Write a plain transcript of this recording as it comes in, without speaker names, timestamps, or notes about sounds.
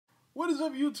What is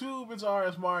up, YouTube? It's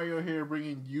RSMario here,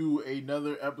 bringing you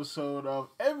another episode of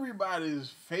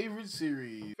everybody's favorite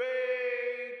series,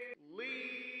 Fake Leak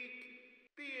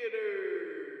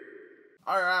Theater.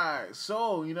 Alright,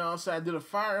 so, I did a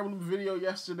Fire Emblem video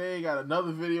yesterday, got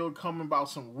another video coming about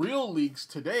some real leaks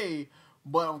today,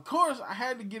 but of course, I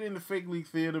had to get into Fake Leak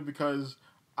Theater because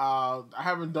I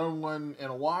haven't done one in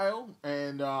a while,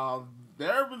 and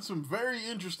there have been some very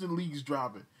interesting leaks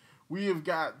dropping. We have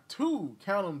got two,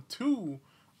 count them, two,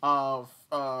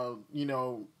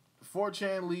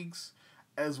 4chan leaks,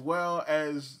 as well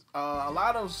as a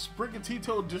lot of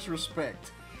Sprigatito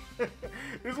disrespect.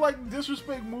 It's like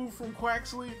disrespect moved from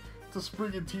Quaxley to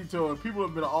Sprigatito, and people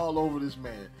have been all over this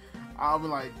man. I've been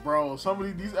like, bro, some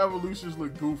of these evolutions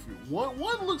look goofy.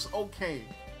 One looks okay.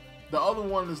 The other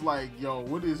one is like, yo,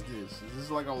 what is this? Is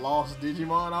this like a lost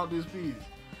Digimon out this piece?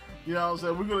 You know what I'm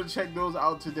saying? We're going to check those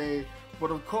out today. But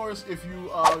of course, if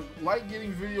you like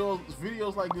getting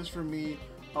videos like this from me,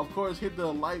 of course, hit the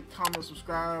like, comment,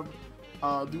 subscribe,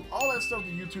 do all that stuff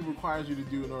that YouTube requires you to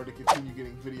do in order to continue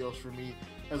getting videos from me,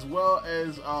 as well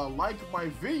as like my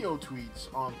video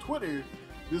tweets on Twitter.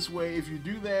 This way, if you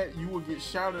do that, you will get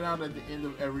shouted out at the end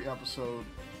of every episode.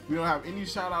 We don't have any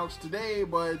shout outs today,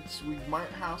 but we might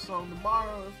have some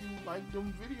tomorrow if you like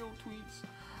them video tweets.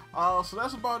 So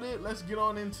that's about it. Let's get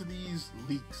on into these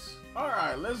leaks.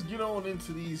 Alright, let's get on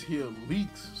into these here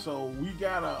leaks. So we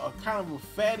got a kind of a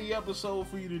fatty episode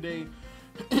for you today.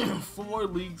 4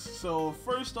 leaks. So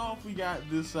first off, we got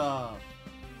this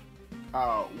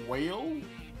whale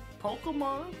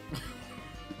Pokemon.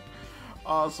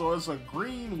 So it's a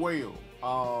green whale.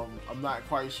 I'm not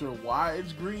quite sure why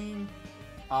it's green.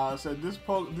 So this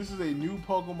is a new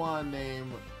Pokemon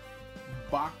named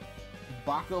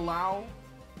Bacalow.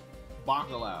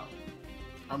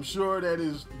 I'm sure that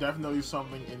is definitely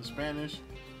something in Spanish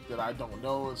that I don't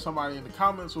know. And somebody in the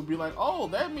comments will be like, oh,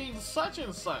 that means such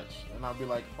and such. And I'll be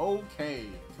like, okay,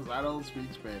 because I don't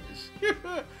speak Spanish.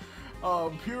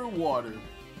 Pure water.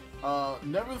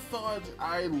 Never thought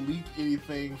I'd leak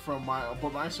anything from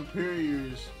but my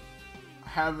superiors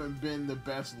haven't been the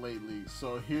best lately.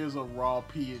 So here's a raw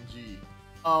PNG.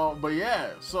 But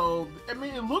yeah, so, I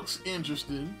mean, it looks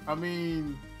interesting. I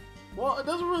mean, well, it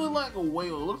doesn't really look like a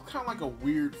whale. It looks kind of like a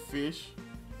weird fish.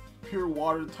 Pure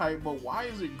water type, but why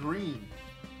is it green?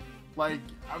 Like,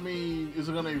 I mean, is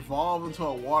it going to evolve into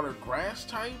a water grass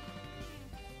type?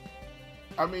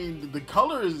 I mean, the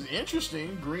color is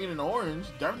interesting. Green and orange.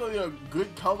 Definitely a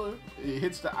good color. It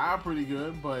hits the eye pretty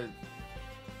good, but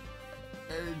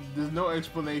there's no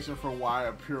explanation for why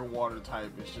a pure water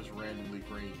type is just randomly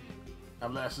green.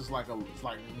 Unless it's like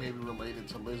maybe related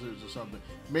to lizards or something.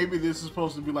 Maybe this is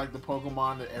supposed to be like the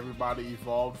Pokemon that everybody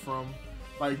evolved from.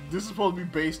 Like, this is supposed to be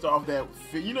based off that.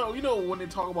 You know when they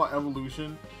talk about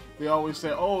evolution, they always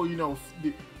say, oh,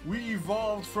 we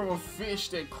evolved from a fish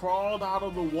that crawled out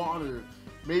of the water.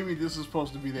 Maybe this is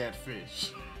supposed to be that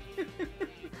fish.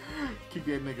 Kick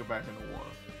that nigga back in the water.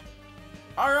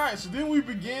 Alright, so then we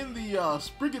begin the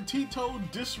Sprigatito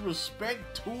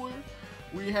Disrespect Tour.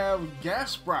 We have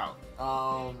Gasprout.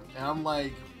 And I'm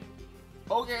like,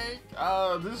 okay,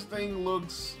 this thing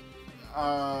looks,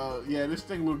 this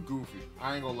thing looked goofy.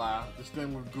 I ain't gonna lie, this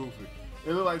thing looked goofy.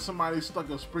 It looked like somebody stuck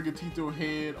a Sprigatito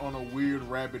head on a weird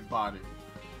rabbit body.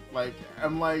 Like,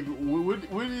 I'm like,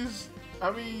 what is,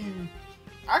 I mean,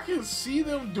 I can see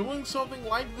them doing something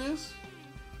like this.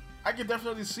 I can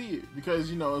definitely see it,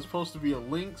 because, it's supposed to be a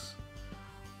lynx.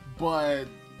 But,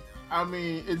 I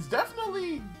mean, it's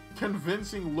definitely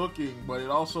convincing looking, but it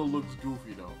also looks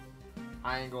goofy though.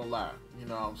 I ain't gonna lie, you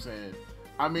know what I'm saying?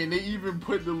 I mean, they even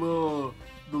put the little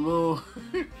the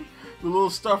little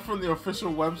stuff from the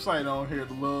official website on here,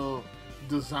 the little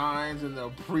designs and the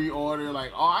pre-order,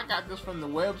 like, oh, I got this from the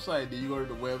website. Then you go to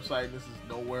the website and this is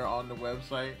nowhere on the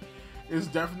website. It's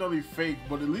definitely fake,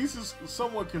 but at least it's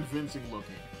somewhat convincing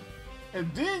looking.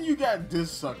 And then you got this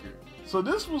sucker. So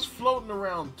this was floating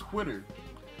around Twitter,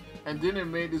 and then it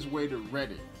made its way to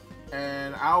Reddit.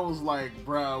 And I was like,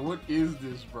 bro, what is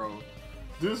this, bro?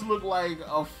 This looked like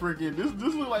a freaking, this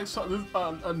looked like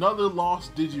another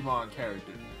lost Digimon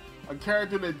character. A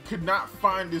character that could not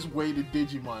find its way to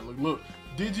Digimon. Like, look,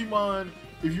 Digimon,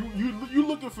 if you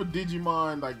looking for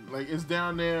Digimon, like it's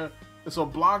down there, it's a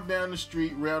block down the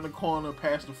street, around the corner,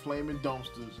 past the flaming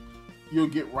dumpsters. You'll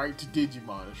get right to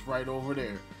Digimon. It's right over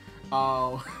there.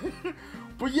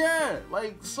 But yeah,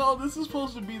 like, so this is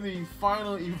supposed to be the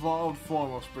final evolved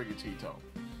form of Sprigatito.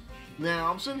 Now,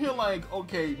 I'm sitting here like,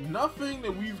 okay, nothing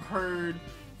that we've heard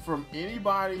from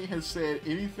anybody has said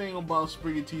anything about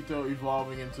Sprigatito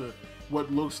evolving into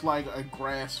what looks like a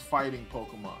grass fighting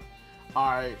Pokemon.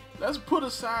 Alright, let's put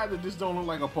aside that this don't look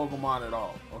like a Pokemon at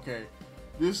all, okay?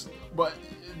 But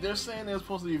they're saying they're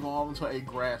supposed to evolve into a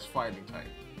grass fighting type.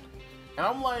 And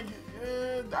I'm like,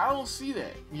 I don't see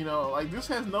that. You know, like this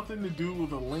has nothing to do with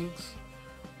the links.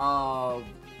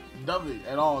 Nothing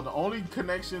at all. The only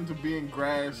connection to being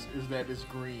grass is that it's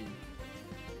green.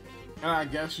 And I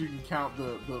guess you can count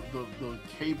the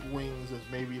cape wings as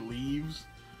maybe leaves.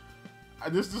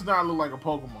 This does not look like a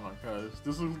Pokemon, cuz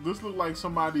this look like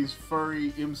somebody's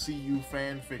furry MCU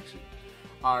fan fiction.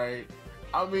 Alright.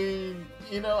 I mean,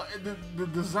 you know, the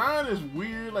design is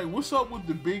weird. Like, what's up with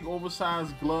the big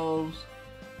oversized gloves?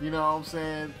 You know what I'm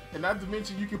saying? And not to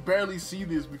mention, you can barely see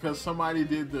this because somebody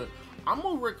did I'm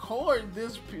gonna record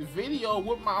this video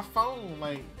with my phone.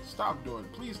 Like,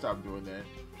 please stop doing that.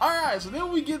 Alright, so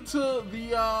then we get to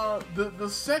the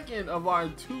second of our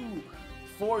two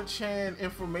 4chan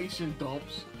information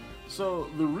dumps. So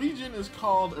the region is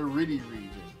called Iridi region.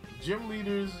 Gym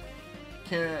leaders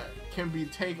can be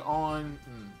taken on,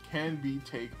 man. Can be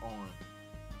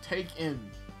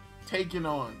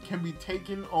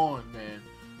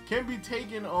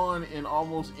taken on in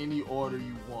almost any order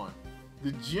you want.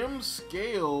 The gyms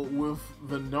scale with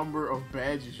the number of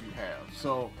badges you have.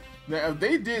 So now if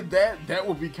they did that, that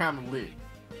would be kind of lit.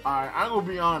 Alright, I'm gonna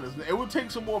be honest. It would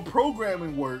take some more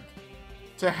programming work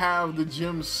to have the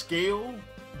gym scale,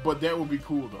 but that would be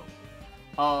cool though.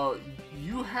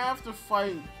 You have to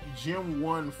fight Gym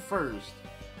 1 first,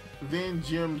 then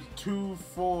Gyms 2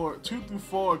 through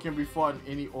 4 can be fought in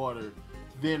any order,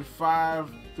 then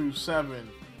 5 through 7,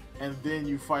 and then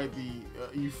you fight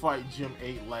Gym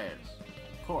 8 last.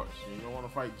 Of course, you don't want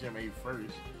to fight Gym 8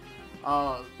 first.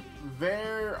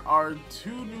 There are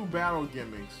 2 new battle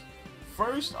gimmicks.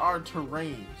 First are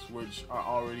terrains, which are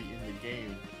already in the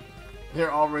game.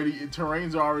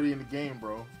 Terrains are already in the game,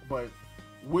 bro. But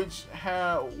which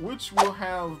will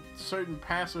have certain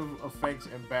passive effects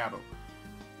in battle,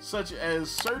 such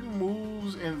as certain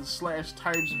moves and /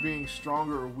 types being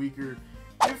stronger or weaker.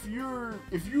 If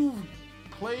you've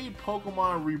played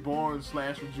Pokemon Reborn /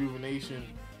 Rejuvenation,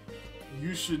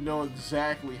 you should know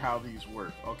exactly how these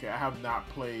work. Okay, I have not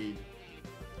played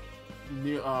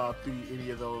through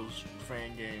any of those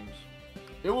fan games.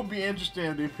 It would be interesting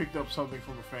if they picked up something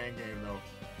from a fan game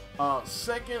though.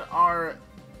 Second are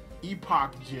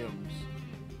Epoch Gyms.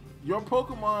 Your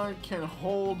Pokemon can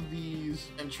hold these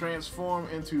and transform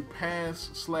into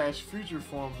past / future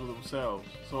forms of themselves.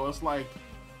 So it's like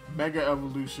Mega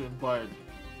Evolution, but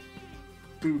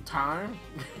through time.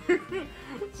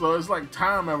 So it's like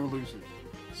time evolution.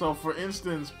 So for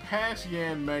instance, past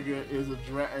Yanmega is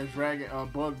a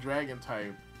bug dragon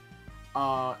type,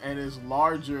 and is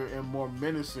larger and more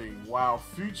menacing, while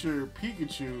future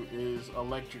Pikachu is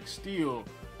electric steel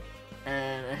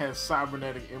and it has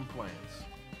cybernetic implants.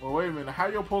 Well, wait a minute, how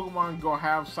your Pokemon gonna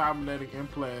have cybernetic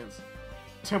implants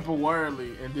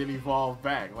temporarily and then evolve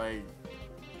back? Like,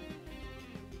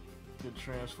 to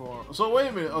transform. So wait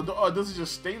a minute, or does it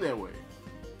just stay that way?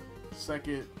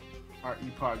 Second are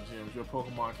Epoch Gyms. Your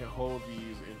Pokemon can hold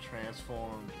these and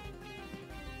transform.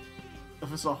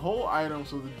 If it's a whole item,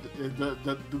 so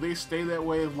do they stay that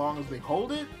way as long as they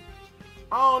hold it?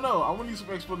 I don't know. I want to need some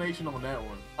explanation on that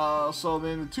one. So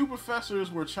then the 2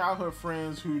 professors were childhood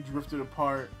friends who drifted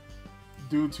apart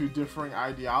due to differing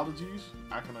ideologies.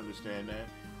 I can understand that.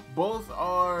 Both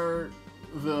are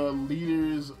the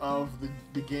leaders of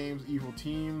the game's evil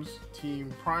teams,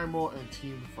 Team Primal and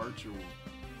Team Virtual.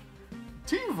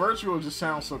 Team Virtual just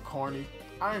sounds so corny.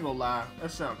 I ain't gonna lie,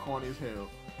 that sounds corny as hell.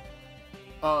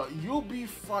 You'll be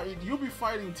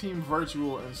fighting Team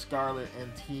Virtual and Scarlet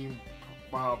and Team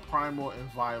Primal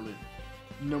and Violet.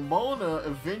 Nimona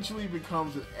eventually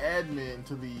becomes an admin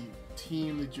to the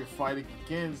team that you're fighting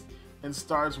against and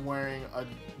starts wearing a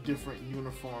different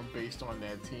uniform based on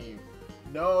that team.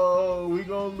 No, we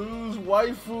gonna lose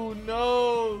waifu.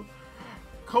 No,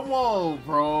 come on,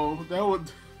 bro. That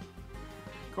would.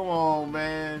 Come on,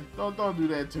 man. Don't do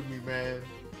that to me, man.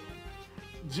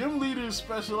 Gym leaders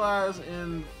specialize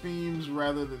in themes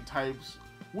rather than types,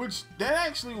 which that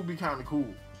actually would be kind of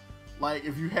cool. Like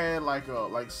if you had like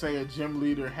say a gym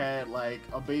leader had like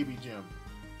a baby gym,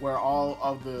 where all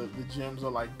of the gyms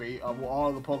are like all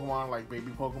of the Pokemon are like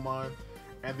baby Pokemon,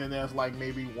 and then there's like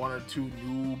maybe 1 or 2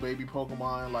 new baby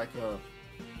Pokemon, like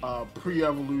a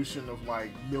pre-evolution of like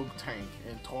Milk Tank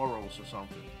and Tauros or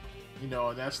something. You know,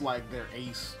 and that's like their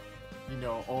ace. You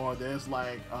know, or there's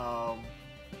like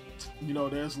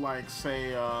there's like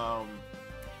say I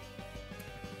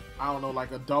don't know,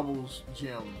 like a doubles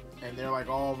gym, and they're like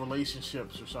all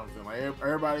relationships or something. Like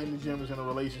everybody in the gym is in a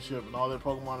relationship, and all their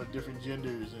Pokemon are different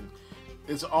genders, and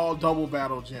it's all double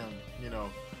battle gym. You know,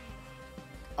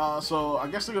 So I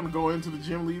guess they're gonna go into the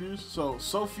gym leaders. So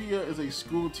Sophia is a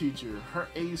school teacher. Her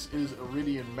ace is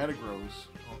Iridian Metagross.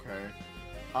 Okay.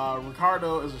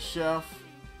 Ricardo is a chef.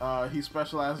 He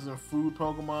specializes in food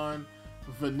Pokemon.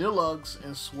 Vanillux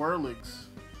and Swirlix,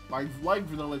 like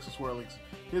Vanillux and Swirlix.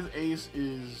 His ace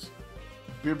is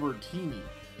Bibertini.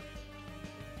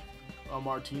 A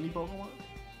Martini Pokemon.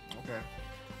 Okay.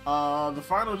 The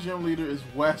final gym leader is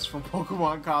Wes from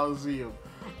Pokemon Coliseum,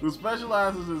 who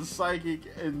specializes in Psychic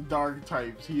and Dark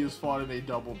types. He has fought in a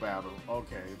double battle.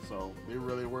 Okay, so they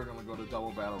really were going to go the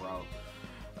double battle route.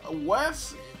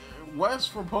 Wes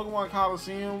from Pokemon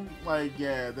Coliseum, like,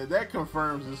 yeah, that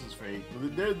confirms this is fake.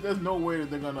 There's no way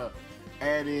that they're going to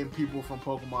add in people from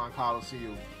Pokemon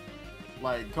Coliseum.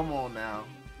 Like, come on now,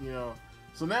 you know.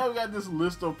 So now we got this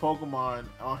list of Pokemon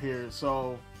on here.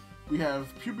 So we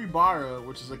have Pupibara,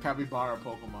 which is a Capybara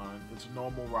Pokemon. It's a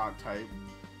normal rock type.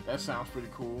 That sounds pretty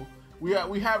cool. We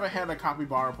haven't had a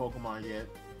Capybara Pokemon yet.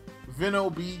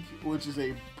 Venobeak, which is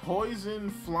a poison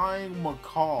flying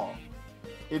macaw.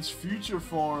 Its future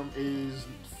form is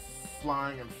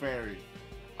flying and fairy.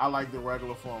 I like the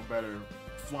regular form better.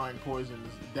 Flying poison,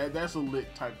 that's a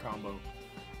lit type combo.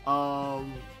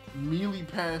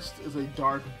 Mealypest is a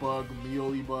dark bug,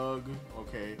 mealy bug.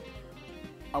 Okay.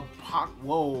 Okay,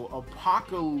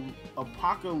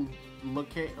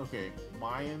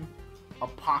 Mayan.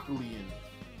 Apoclean.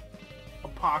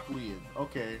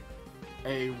 Okay.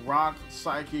 A rock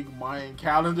psychic Mayan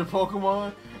calendar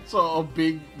Pokemon. So a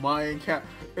big Mayan cat.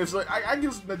 It's like I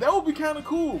guess that would be kind of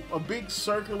cool. A big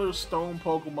circular stone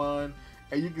Pokemon,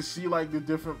 and you can see like the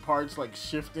different parts like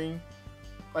shifting.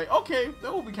 Like, okay,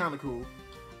 that would be kind of cool.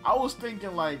 I was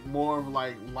thinking like more of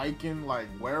like Lycan, like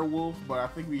werewolf, but I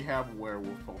think we have a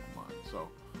werewolf Pokemon. So,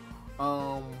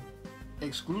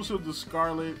 exclusive to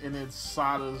Scarlet, and it's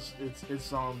Sada's. It's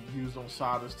used on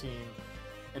Sada's team,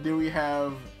 and then we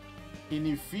have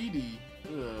Inifidi.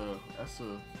 That's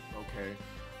a okay.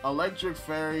 Electric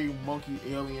Fairy Monkey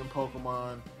Alien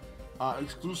Pokemon,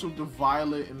 exclusive to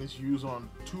Violet, and it's used on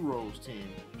Turo's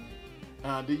team.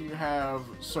 Then you have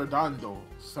Sardando.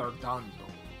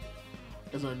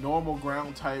 Is a normal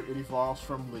ground type. It evolves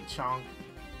from Lechonk.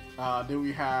 Then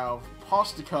we have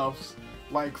Posticuffs,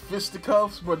 like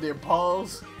fisticuffs, but they're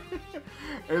paws.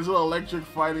 It's an electric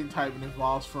fighting type and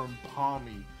evolves from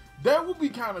Palmy. That would be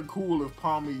kind of cool if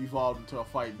Palmy evolved into a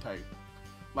fighting type.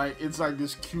 Like, it's like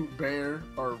this cute bear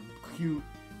or cute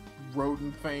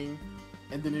rodent thing,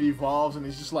 and then it evolves and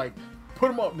it's just like,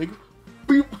 put him up, nigga.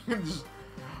 Beep. And just,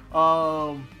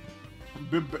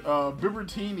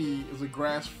 Bibertini is a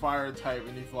grass fire type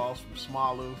and evolves from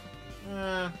Smoliv.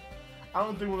 I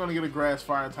don't think we're gonna get a grass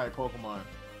fire type Pokemon.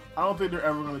 I don't think they're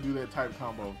ever gonna do that type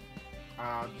combo.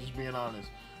 Just being honest.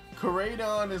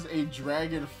 Koraidon is a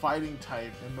dragon fighting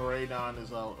type, and Miraidon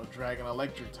is a dragon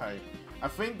electric type. I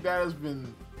think that has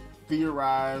been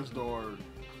theorized, or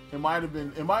it might have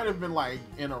been like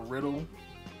in a riddle.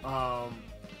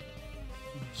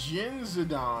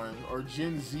 Genzidon or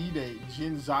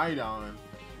Genzidon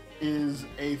is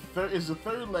a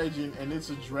third legend, and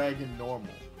it's a dragon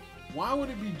normal. Why would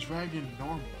it be dragon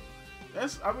normal?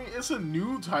 I mean, it's a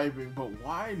new typing, but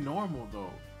why normal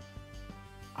though?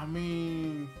 I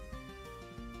mean,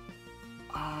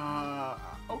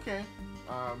 okay.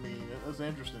 I mean, that's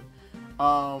interesting.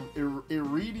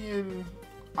 Iridian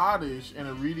Oddish and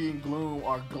Iridian Gloom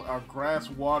are grass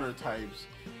water types,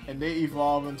 and they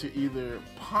evolve into either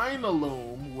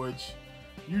Pinaloom, which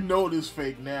you know is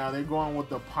fake now. They're going with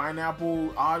the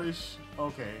Pineapple Oddish.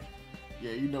 Okay,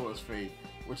 yeah, you know it's fake,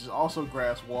 which is also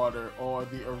grass water, or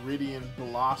the Iridian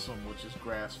Blossom, which is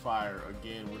grass fire.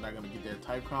 Again, we're not gonna get that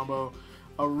type combo.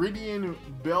 Iridian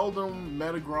Beldum,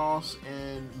 Metagross,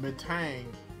 and Metang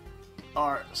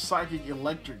are psychic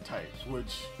electric types,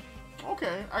 which,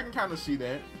 okay, I can kind of see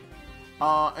that.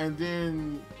 And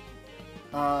then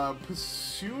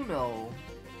Pisuno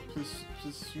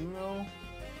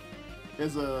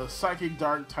is a psychic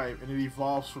dark type, and it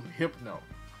evolves from Hypno.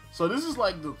 So this is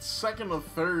like the second or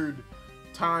third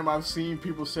time I've seen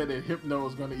people say that Hypno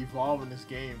is going to evolve in this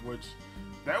game, which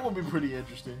that would be pretty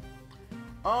interesting.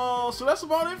 So that's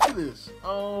about it for this.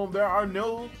 There are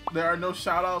no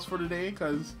shout outs for today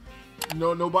because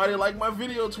nobody liked my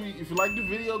video tweet. If you like the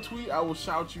video tweet, I will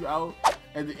shout you out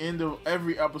at the end of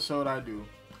every episode I do.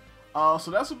 So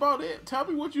that's about it. Tell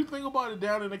me what you think about it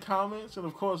down in the comments, and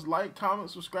of course, like, comment,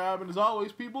 subscribe, and as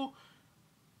always, people,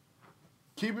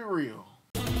 keep it real.